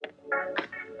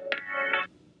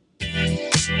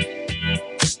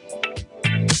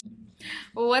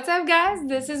What's up, guys?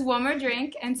 This is One More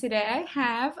Drink, and today I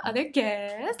have other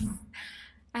guests.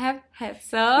 I have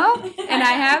Hetzel, and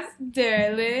I have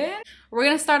Darlin. We're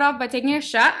gonna start off by taking a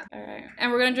shot, alright,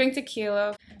 and we're gonna drink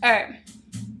tequila. Alright,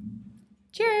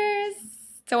 cheers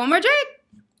to One More Drink.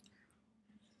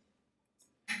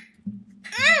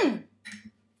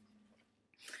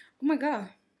 Oh my god.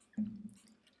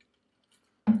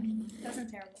 That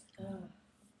sounds terrible.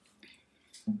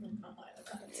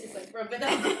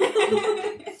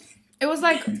 It was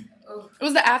like, it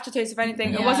was the aftertaste, if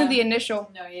anything. It wasn't the initial.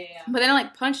 No, yeah. But then it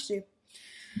like punched you.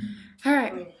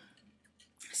 Alright.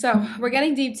 So, we're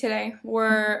getting deep today.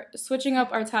 We're switching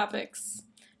up our topics.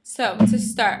 So, to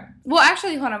start. Well,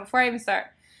 actually, hold on. Before I even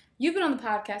start. You've been on the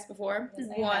podcast before. Yes,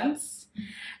 once.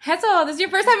 Hetzel, this is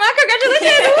your first time on.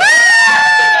 Congratulations!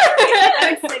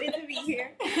 I'm excited to be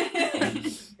here.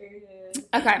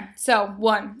 Okay, so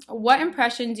one. What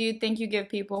impression do you think you give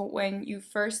people when you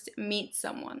first meet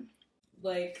someone?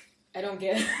 Like, I don't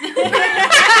give.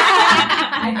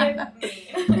 I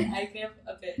give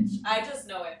a bitch. I just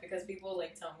know it because people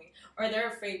like tell me, or they're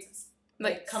afraid to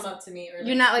like come up to me, or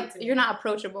you're not like you're not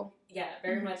approachable. Yeah,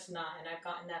 very much not, and I've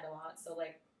gotten that a lot. So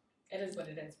like, it is what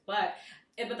it is. But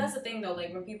that's the thing though.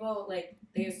 Like when people like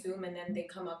they assume and then they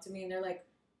come up to me and they're like,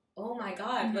 "Oh my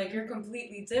god, like you're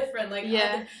completely different." Like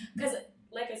yeah, because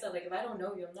like I said, like if I don't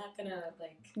know you, I'm not gonna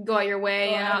like go out your way.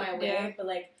 Go out of my way. Yeah. But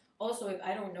like. Also, if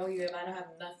I don't know you, if I don't have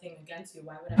nothing against you,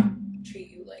 why would I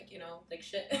treat you like, like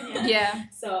shit? Yeah.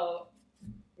 So,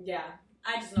 yeah.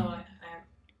 I just know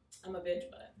I'm a bitch,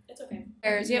 but it's okay.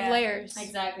 Layers. You have layers.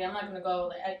 Exactly. I'm not going to go,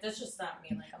 like, that's just not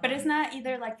me. Like, But it's not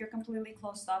either, like, you're completely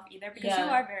closed off either, because you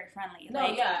are very friendly. No,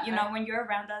 like, yeah. You know, when you're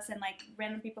around us and, like,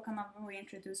 random people come up and we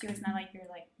introduce you, it's not like you're,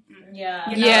 like, Yeah.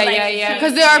 You know, yeah.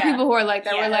 Because there are people who are like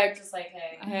that. Yeah, we're like, just like,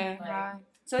 hey. like, hi.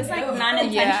 So it's like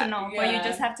non-intentional, Yeah. but you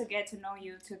just have to get to know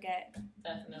you to get.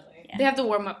 Definitely. They have to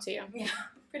warm up to you. Yeah,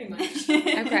 pretty much.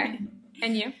 Okay.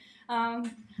 And you? I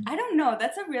don't know.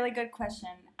 That's a really good question.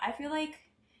 I feel like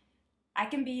I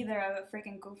can be either a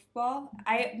freaking goofball.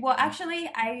 I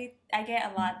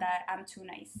get a lot that I'm too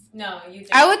nice. No, you.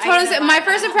 I would totally say my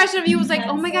first impression of you was like,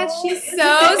 oh my god, she's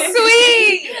so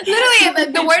sweet.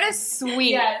 Literally, the word is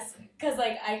sweet. Yes, because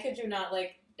like I kid you not,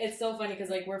 like it's so funny because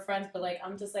like we're friends, but like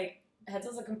I'm just like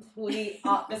Hetzel's a complete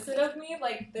opposite of me.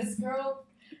 Like this girl,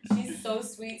 she's so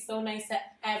sweet, so nice to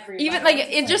everybody. Even like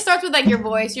it just starts with like your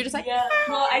voice. You're just like, yeah.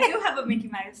 Well, I do have a Mickey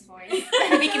Mouse voice.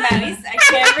 Mickey Mouse. I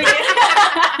can't forget.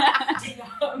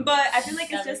 But I feel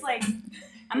like it's just like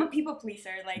I'm a people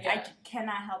pleaser. Like I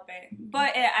cannot help it.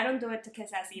 But I don't do it to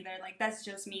kiss ass either. Like that's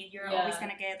just me. You're always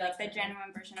gonna get like the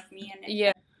genuine version of me. And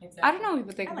Exactly. I don't know what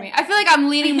people think of me. I feel like I'm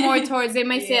leaning more towards, they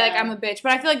might say, like, I'm a bitch.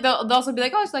 But I feel like they'll also be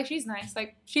like, oh, it's like, she's nice.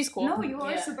 Like, she's cool. No, you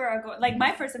are super outgoing. Like,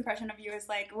 my first impression of you is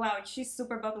like, wow, she's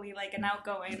super bubbly, like, and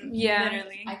outgoing. Yeah.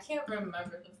 Literally. I can't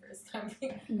remember the first time.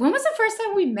 When was the first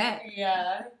time we met?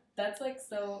 Yeah. That's, like,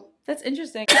 so... That's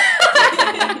interesting.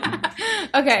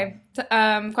 Okay.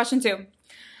 Question 2.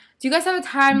 Do you guys have a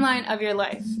timeline of your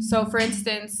life? So, for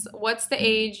instance, what's the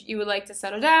age you would like to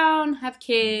settle down, have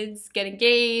kids, get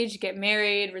engaged, get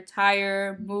married,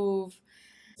 retire, move?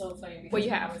 So funny because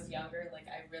when I was younger, like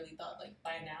I really thought like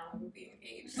by now I would be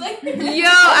engaged. Like, yo,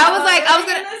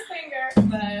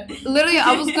 literally,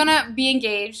 I was gonna be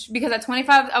engaged because at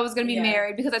 25 I was gonna be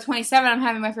married because at 27 I'm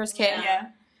having my first kid. Yeah.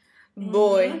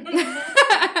 Boy.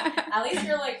 At least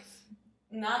you're like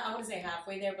not, I wouldn't say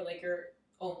halfway there, but like you're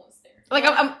almost there. Like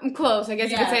I'm close, I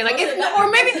guess you could say. Like it's, or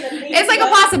maybe it's like a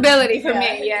possibility for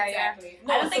me. Yeah, exactly.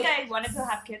 No, I don't think I wanted to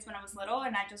have kids when I was little,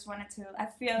 and I just wanted to. I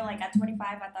feel like at 25,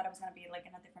 I thought I was gonna be like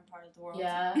in a different part of the world.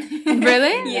 Yeah.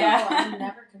 Really? Yeah. No, I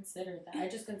never considered that. I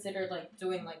just considered like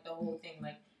doing like the whole thing,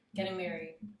 like getting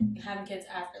married, having kids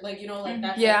after, like like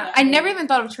that. Yeah, like, I never even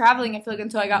thought of traveling. I feel like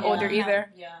until I got older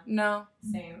either. Yeah. No.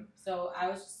 Same. So I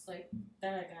was just like,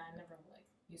 then again, I never like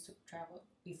used to travel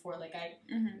before. Like I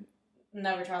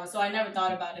never traveled, so I never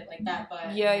thought about it like that.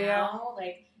 But now,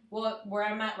 like, well, where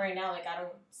I'm at right now, like I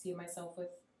don't see myself with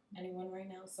anyone right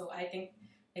now. So I think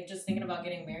like just thinking about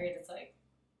getting married, it's like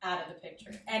out of the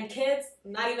picture. And kids,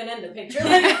 not even in the picture.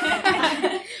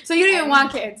 So you don't even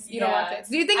want kids. You don't want kids.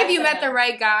 Do you think if you met the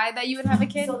right guy that you would have a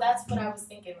kid? So that's what I was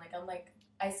thinking. Like I'm like,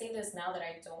 I say this now that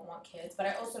I don't want kids, but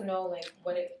I also know like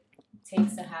what it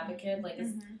takes to have a kid. Like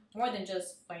it's more than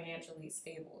just financially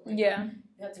stable. Like, you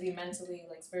have to be mentally,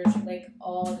 like spiritually, like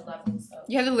all the levels of.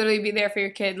 You have to literally be there for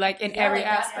your kid, like in every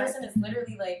aspect. That person is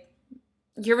literally like.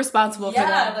 You're responsible for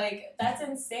that. Yeah, like that's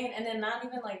insane, and then not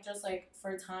even like just like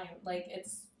for time, like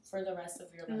it's for the rest of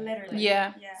your life. Literally.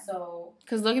 Like, so.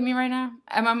 Because look at me right now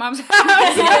at my mom's house.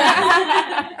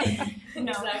 No,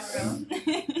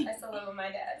 Exactly. I still live with my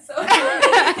dad, so. Well,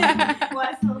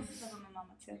 I still live with my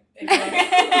mama too.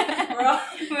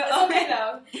 Exactly. We're okay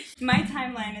though. My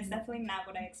timeline is definitely not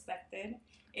what I expected.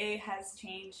 It has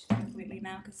changed completely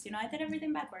now because, I did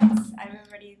everything backwards. I've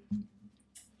already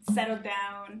settled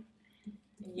down,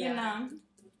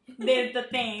 did the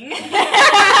thing.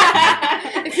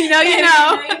 If you know, you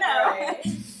know. Right.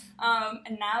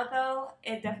 And now, though,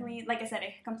 it definitely, like I said,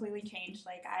 it completely changed.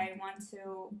 Like, I want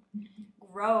to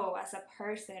grow as a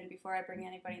person before I bring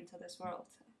anybody into this world.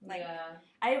 Like,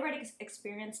 I already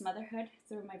experienced motherhood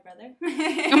through my brother.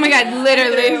 Oh my God,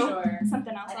 literally. Sure.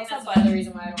 Something else. I think that's another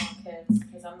reason why I don't want kids.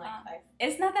 Because I'm like,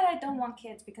 it's not that I don't want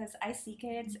kids, because I see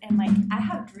kids and, like, I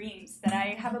have dreams that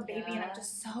I have a baby and I'm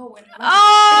just so in love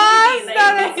Oh, with the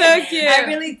baby. that's so cute. I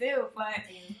really do, but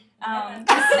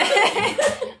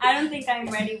I don't think I'm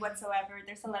ready whatsoever.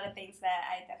 There's a lot of things that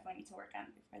I definitely need to work on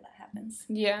before that happens.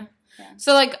 Yeah.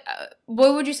 So, like,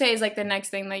 what would you say is, like, the next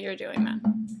thing that you're doing, man?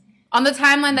 On the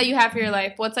timeline that you have for your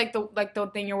life, what's, like, the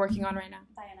thing you're working on right now?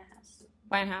 Buying a house.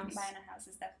 Buying a house. Buying a house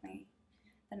is definitely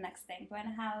the next thing. Buying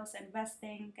a house,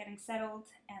 investing, getting settled,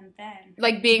 and then...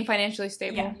 Like, being financially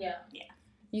stable. Yeah.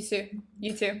 You too.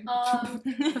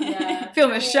 yeah.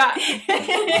 Feeling a shot.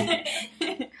 I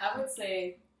would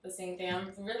say the same thing.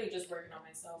 I'm really just working on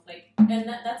myself. Like, and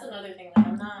that's another thing. Like,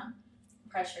 I'm not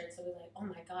pressured to be like, oh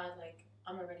my God, like,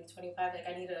 I'm already 25. Like,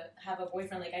 I need to have a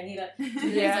boyfriend. Like, I need to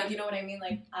do this. Like, you know what I mean?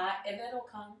 Like, if it'll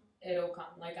come, it'll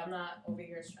come. Like, I'm not over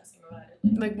here stressing about it.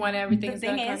 Like when everything's the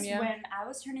thing gonna is, come, yeah. when I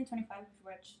was turning 25,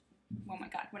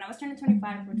 when I was turning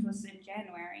 25, which was in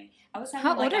January, I was having,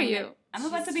 How old are you? I'm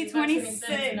about to be 26.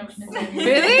 Really?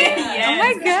 Yes. Oh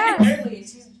my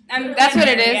God. That's what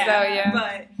it is, though, yeah.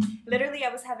 But literally, I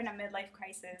was having a midlife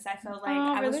crisis. I felt like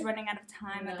I was running out of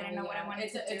time. I didn't know what I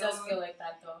wanted to do. It does feel like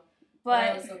that, though. But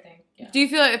I also think, do you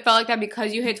feel it felt like that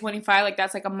because you hit 25? Like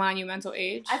that's like a monumental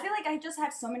age. I feel like I just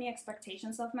had so many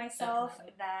expectations of myself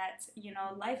that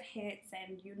life hits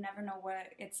and you never know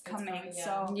what it's coming.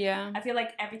 So I feel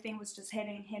like everything was just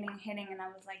hitting, and I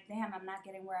was like, damn, I'm not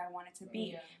getting where I wanted to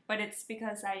be. But it's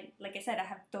because like I said, I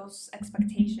have those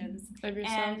expectations,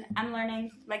 and I'm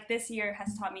learning. Like this year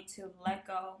has taught me to let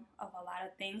go of a lot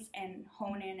of things and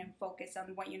hone in and focus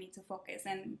on what you need to focus,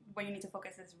 and what you need to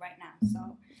focus is right now.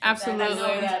 So absolutely.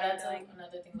 That's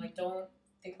another thing. Like, don't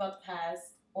think about the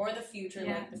past or the future.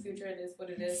 Like, the future, it is what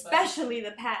it is. Especially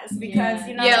the past, because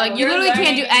like you literally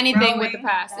can't do anything with the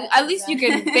past. At least you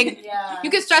can think. You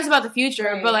can stress about the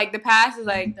future, but like the past is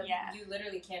like you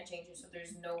literally can't change it. So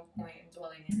there's no point in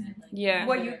dwelling in it. Like,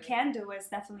 what you can do is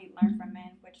definitely learn from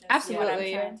it, which is what I'm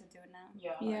trying to do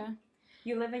now. Yeah.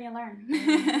 You live and you learn.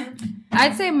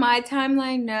 I'd say my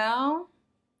timeline now.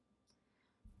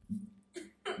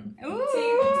 This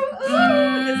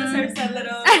is her sad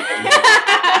little.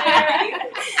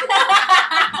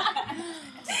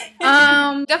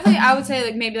 Definitely, I would say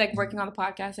like maybe like working on the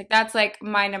podcast. Like that's like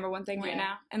my number one thing right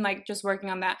now, and like just working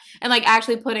on that, and like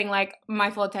actually putting like my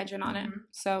full attention on it.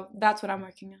 So that's what I'm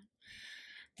working on.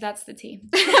 That's the tea.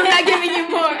 I'm not giving you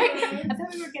more. I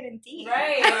thought we were getting deep.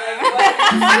 Right.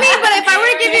 I mean, but if I were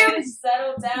to give you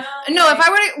settle down. No, if I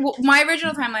were to, my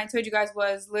original timeline I told you guys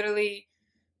was literally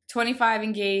 25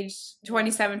 engaged,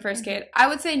 27 first kid. I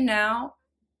would say now,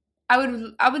 I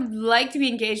would like to be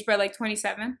engaged by like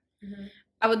 27.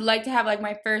 I would like to have like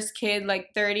my first kid like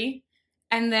 30,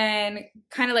 and then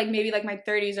kind of like maybe like my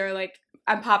 30s are like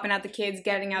I'm popping out the kids,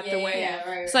 getting out the way.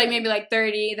 Right, so like maybe like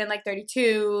 30, then like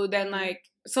 32, then like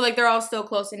so like they're all still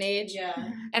close in age. Yeah.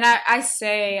 And I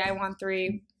say I want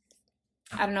 3.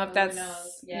 I don't know if that's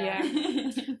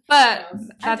but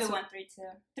I do want 3 too.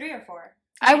 3 or 4.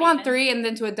 I want 3 and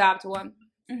then to adopt 1.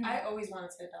 I always wanted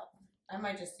to adopt 1. I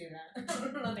might just do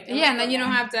that. And then you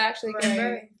don't have to actually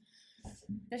convert.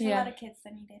 There's a lot of kids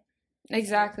that need it.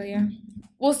 Exactly, yeah.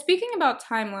 Well, speaking about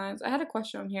timelines, I had a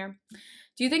question on here.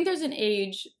 Do you think there's an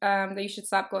age that you should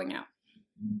stop going out?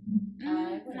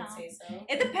 I wouldn't say so.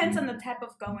 It depends on the type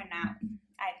of going out,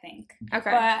 I think.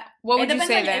 Okay. But what would you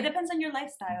say then? It depends on your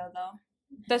lifestyle, though.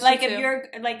 That's like if you're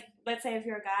like, let's say if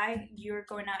you're a guy, you're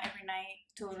going out every night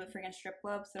to the freaking strip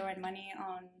club, throwing money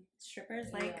on strippers.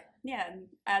 Like,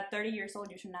 at 30 years old,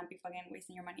 you should not be fucking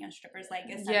wasting your money on strippers. Like,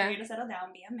 it's time for you to settle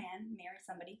down, be a man, marry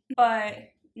somebody.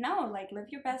 But no, like, live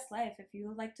your best life. If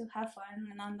you like to have fun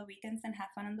and on the weekends, then have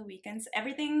fun on the weekends.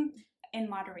 Everything in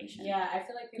moderation. Yeah, I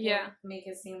feel like people make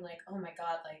it seem like, oh my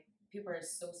God, like people are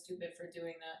so stupid for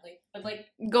doing that. Like, but like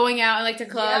going out and like to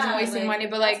clubs and wasting money,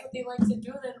 but like that's what they like to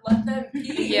do. Then let them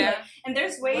be. Yeah. Like, and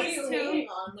there's what are ways you to. hating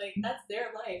on? Like that's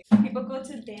their life. People go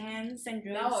to dance and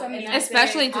drink some music,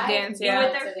 especially to dance. Yeah,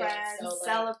 with their friends, so, like,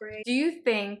 celebrate. Do you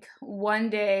think one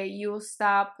day you will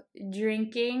stop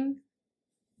drinking?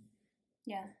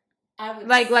 Yeah, I would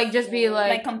like just be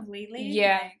like completely.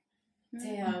 Yeah. Like,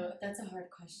 damn, that's a hard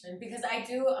question because I'm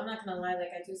not gonna lie,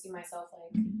 like I do see myself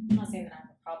like, I'm not saying that I have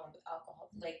a problem with alcohol,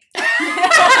 like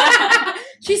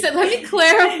she said, let me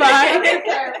clarify. not that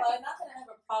I have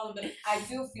a problem, but I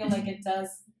do feel like it does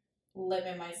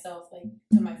limit myself like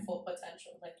to my full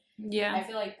potential. Like Yeah, I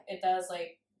feel like it does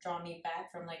like draw me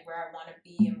back from like where I want to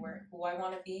be and who I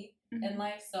want to be in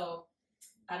life. So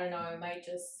I don't know, it might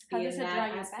just be in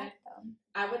that aspect. Though?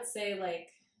 I would say like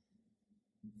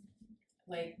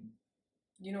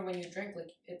you know, when you drink, like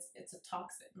it's a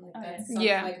toxin, like that's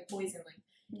something like a poison, like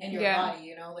in your body,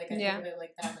 you know, like I think of it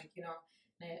like that, like you know,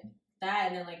 that,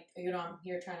 and then like you know, I'm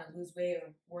here trying to lose weight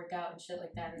or work out and shit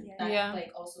like that, and that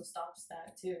like also stops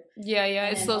that too. Yeah,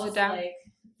 and it slows also, it down. Like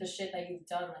the shit that you've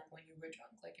done, like when you were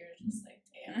drunk, like you're just like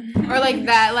damn, or like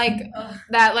that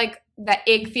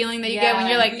ick feeling that you get when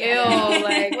you're like ew,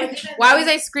 like why was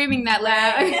I screaming that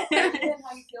loud? And then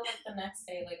how you feel like the next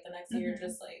day you're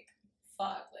just like.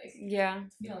 Fuck, like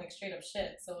feeling like straight up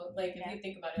shit. So like if you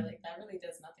think about it, like that really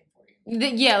does nothing for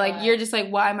you. Like you're just like,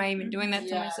 why am I even doing that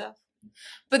to myself?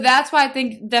 But that's why I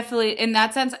think definitely in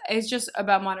that sense, it's just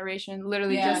about moderation.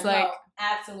 Literally, just like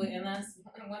absolutely. And that's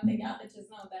one thing y'all bitches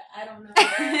know that I don't know.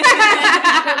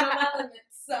 I don't know my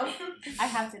limits. So I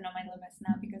have to know my limits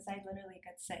now because I literally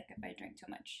get sick if I drink too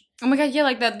much. Oh my god, yeah,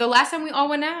 like that. The last time we all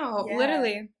went out,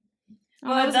 literally.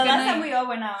 Well, the last time we all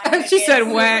went out. She said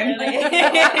when.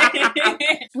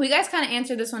 Well, you guys kind of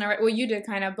answered this one already. Well, you did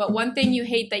kind of. But one thing you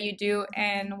hate that you do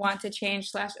and want to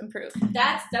change / improve.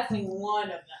 That's definitely one of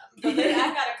them. But then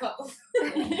I got a couple.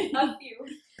 A few.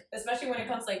 Especially when it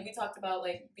comes, like, we talked about,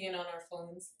 like, being on our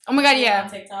phones. Oh my god, yeah. On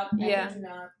TikTok.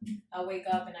 I wake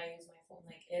up and I use my phone.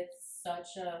 Like, it's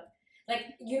such a... Like,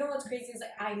 you know what's crazy is,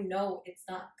 like, I know it's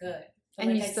not good. But,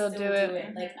 and like, you still do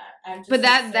it. Like, I'm just... But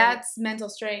that's mental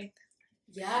strength.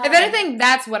 Yeah. If anything,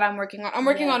 that's what I'm working on. I'm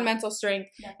working on mental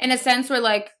strength in a sense where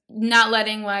like not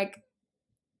letting like,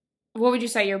 what would you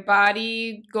say, your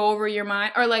body go over your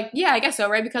mind, or like I guess so,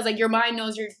 right? Because like your mind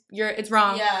knows you're it's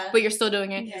wrong, but you're still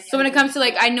doing it. So when it comes to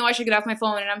like, I know I should get off my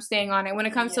phone and I'm staying on it. When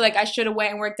it comes to like, I should have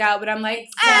went and worked out, but I'm like,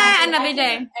 another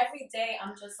day. Every day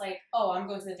I'm just like, oh, I'm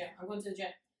going to the gym. I'm going to the gym.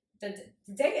 The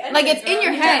day ended, like it's in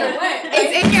your head.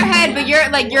 It's in your head, but you're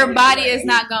like your body is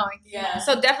not going. Yeah.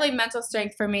 So definitely mental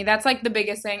strength for me. That's like the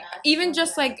biggest thing. Even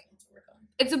just like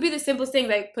it would be the simplest thing,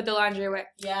 like put the laundry away.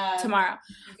 Yeah. Tomorrow.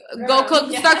 Go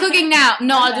cook. Start cooking now.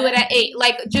 No, I'll do it at 8.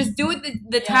 Like just do it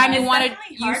the time you want to.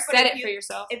 You set it for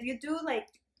yourself. If you do like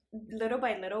little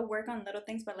by little, work on little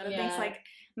things by little things. Like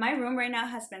my room right now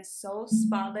has been so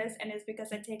spotless, and it's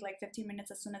because I take like 15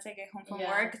 minutes as soon as I get home from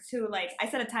work to like, I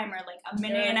set a timer like a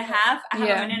minute and a half. I have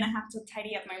a minute and a half to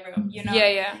tidy up my room, you know?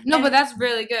 Yeah. No, but that's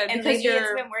really good and because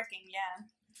it's been working,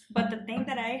 But the thing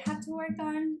that I have to work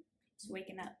on is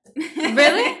waking up.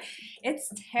 Really? It's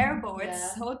terrible.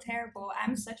 It's so terrible.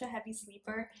 I'm such a heavy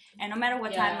sleeper, and no matter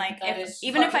what time, like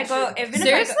even if I sleep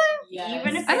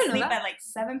at like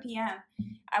 7 p.m.,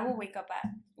 I will wake up at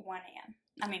 1 a.m.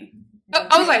 I mean,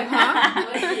 I was like,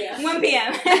 huh? 1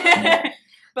 p.m.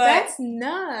 But that's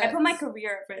nuts. I put my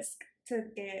career at risk to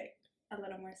get a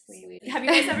little more sleep. Have you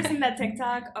guys ever seen that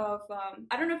TikTok of,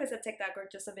 I don't know if it's a TikTok or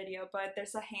just a video, but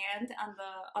there's a hand on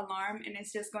the alarm and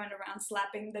it's just going around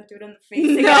slapping the dude in the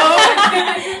face. No.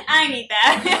 I need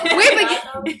that. No, wait, but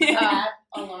that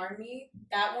alarm me.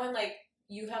 That one, like,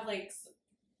 you have, like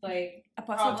a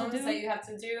problems that you have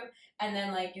to do, and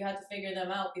then like you have to figure them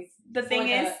out. The thing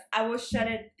is, I will shut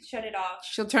it off.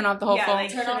 She'll turn off the whole phone.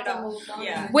 Like, turn off the whole phone.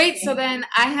 Yeah. Wait, so then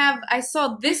I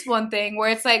saw this one thing where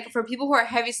it's like for people who are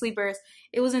heavy sleepers,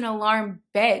 it was an alarm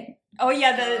bed. Oh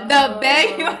yeah, the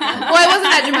bed. Well, it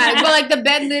wasn't that dramatic, but like the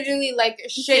bed literally like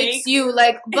shakes you,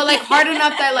 like, but like hard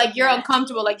enough that like you're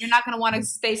uncomfortable, like you're not gonna want to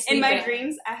stay sleeping. In my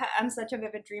dreams, I'm such a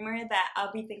vivid dreamer that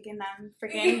I'll be thinking that I'm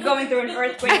freaking going through an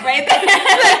earthquake right there.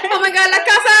 Oh my god, la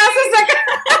casa.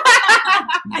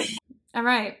 All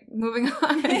right, moving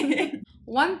on.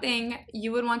 One thing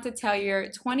you would want to tell your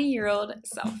 20-year-old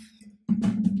self.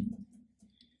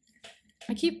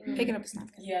 I keep picking up a snap.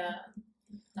 Yeah,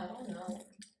 I don't know.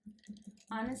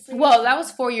 Honestly. Well, that was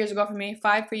 4 years ago for me.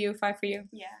 5 for you. 5 for you.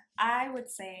 Yeah, I would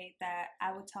say that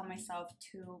I would tell myself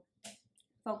to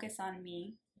focus on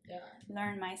me,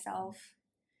 learn myself,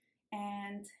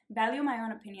 and value my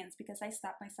own opinions, because I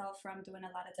stopped myself from doing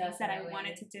a lot of things that I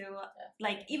wanted to do.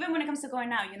 Like, even when it comes to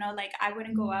going out, you know, like, I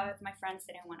wouldn't go out if my friends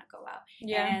didn't want to go out.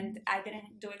 And I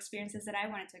didn't do experiences that I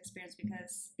wanted to experience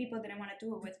because people didn't want to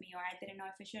do it with me, or I didn't know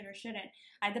if I should or shouldn't.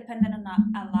 I depended a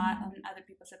lot on other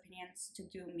people's opinions to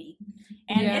do me.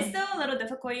 And it's still a little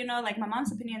difficult, you know, like, my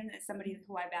mom's opinion is somebody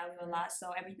who I value a lot,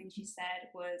 so everything she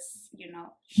said was, you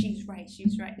know, she's right.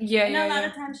 And a lot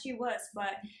of times she was,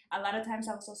 but a lot of times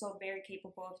I was also very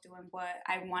capable of doing what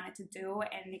I wanted to do,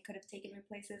 and it could have taken me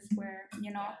places where,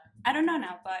 you know, I don't know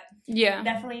now, but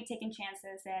definitely taking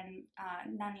chances and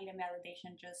not needing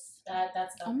validation. Just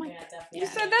that's definitely. You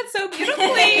said that so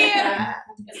beautifully.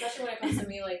 Especially when it comes to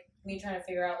me, like, me trying to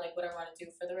figure out like what I want to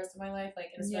do for the rest of my life,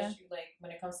 like, and especially like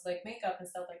when it comes to like makeup and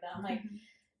stuff like that. I'm like,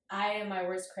 I am my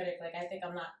worst critic. Like, I think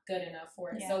I'm not good enough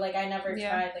for it. So like, I never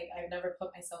tried. Like, I've never put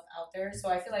myself out there. So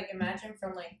I feel like, imagine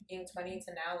from like being 20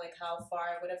 to now, like how far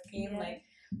I would have came. Like,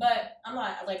 but I'm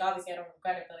not like, obviously I don't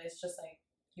regret it, but it's just like,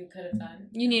 you could have done.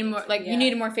 You need more, like, you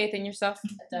need more faith in yourself.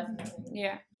 Definitely.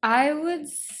 Yeah. I would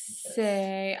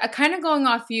say, I kind of going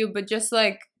off you, but just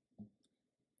like,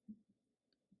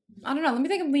 I don't know. Let me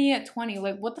think of me at 20.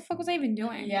 Like, what the fuck was I even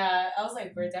doing? Yeah, I was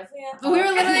like, we're definitely at We were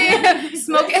literally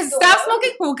smoking. Stop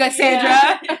smoking hookah,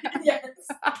 Sandra. Yes.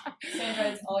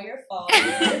 Sandra, it's all your fault.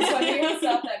 It's 20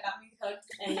 yourself that got me hooked,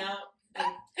 and now. And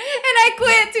I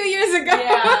quit 2 years ago.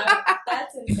 Yeah,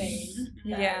 that's insane.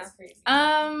 That's crazy.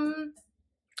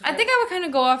 I think I would kind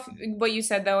of go off what you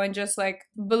said though, and just like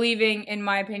believing in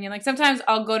my opinion. Like, sometimes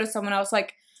I'll go to someone else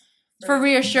like for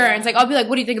reassurance. Like, I'll be like,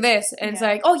 "What do you think of this?" And it's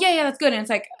like, "Oh yeah, that's good." And it's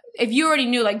like, if you already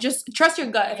knew, like, just trust your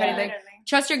gut. If anything, literally.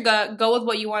 Trust your gut. Go with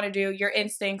what you want to do. Your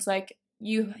instincts. Like,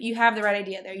 you have the right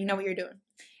idea there. You know what you're doing.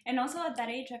 And also at that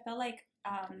age, I feel like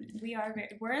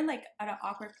we're in like at an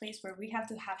awkward place where we have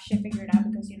to have shit figured out,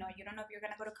 because, you know, you don't know if you're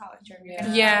gonna go to college or you're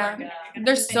gonna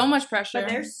there's so much pressure, but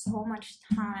there's so much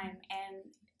time, and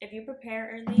if you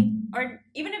prepare early, or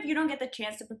even if you don't get the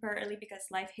chance to prepare early because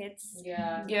life hits, you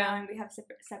know, and we have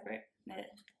separate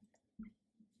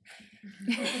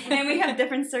and we have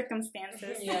different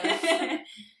circumstances.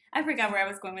 I forgot where I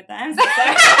was going with that. I'm so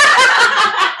sorry.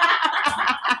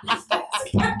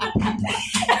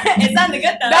 It sounded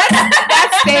good though.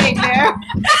 That's staying there.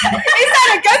 It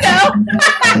sounded good though.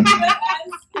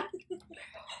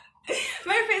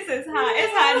 My face is hot.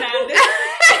 It's hot now.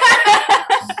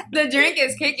 The drink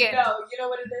is kicking. No, you know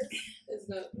what it is? It's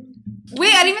the...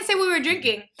 Wait, I didn't even say what we were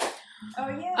drinking. Oh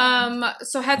yeah.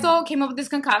 So Hetzel came up with this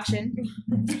concoction.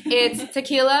 It's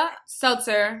tequila,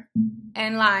 seltzer,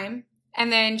 and lime,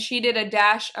 and then she did a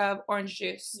dash of orange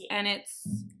juice, and it's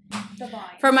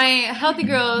for my healthy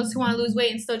girls who want to lose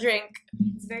weight and still drink.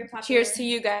 It's very popular. Cheers to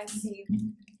you guys.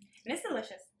 And it's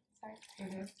delicious. Sorry.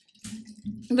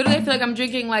 Mm-hmm. Literally, I feel like I'm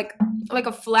drinking like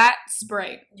a flat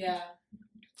Sprite. Yeah.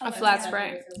 A flat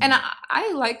Sprite. And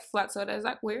I like flat soda. Is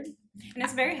that weird? And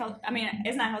it's very healthy. I mean,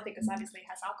 it's not healthy because obviously it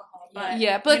has alcohol.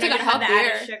 But but it's like a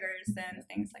healthier. Added sugars and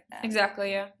things like that.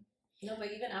 Exactly. Yeah. No,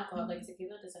 but even alcohol, like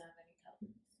tequila, doesn't have any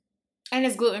calories. And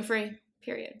it's gluten free.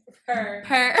 Period. Per.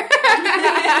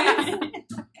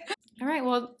 All right.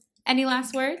 Well, any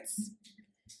last words?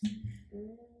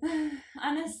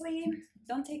 Honestly,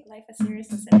 don't take life as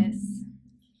serious as it is.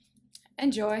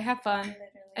 Enjoy. Have fun. Literally.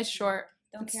 It's short.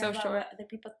 Don't care so about short. what other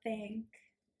people think.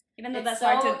 Even though It's that's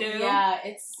hard to do. Yeah,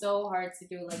 it's so hard to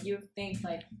do. Like, you think,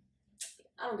 like,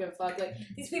 I don't give a fuck. Like,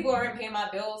 these people aren't paying my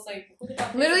bills. Like, who the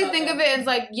fuck literally think that? of it as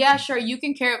like, yeah, sure, you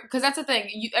can care, because that's the thing.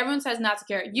 Everyone says not to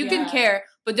care. You can care,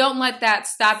 but don't let that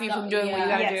stop you from doing what you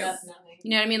gotta do. Definitely.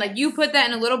 You know what I mean? Like, you put that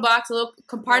in a little box, a little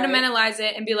compartmentalize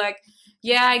it, and be like,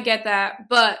 yeah, I get that,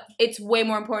 but it's way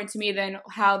more important to me than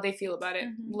how they feel about it.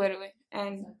 Literally,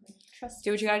 and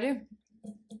do what you gotta do.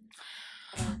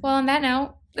 Well, on that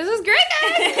note, this was great,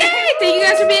 guys. Yay! Thank you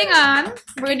guys for being on.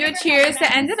 We're gonna do a cheers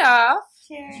to end it off.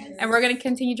 Cheers. And we're gonna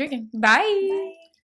continue drinking. Bye. Bye.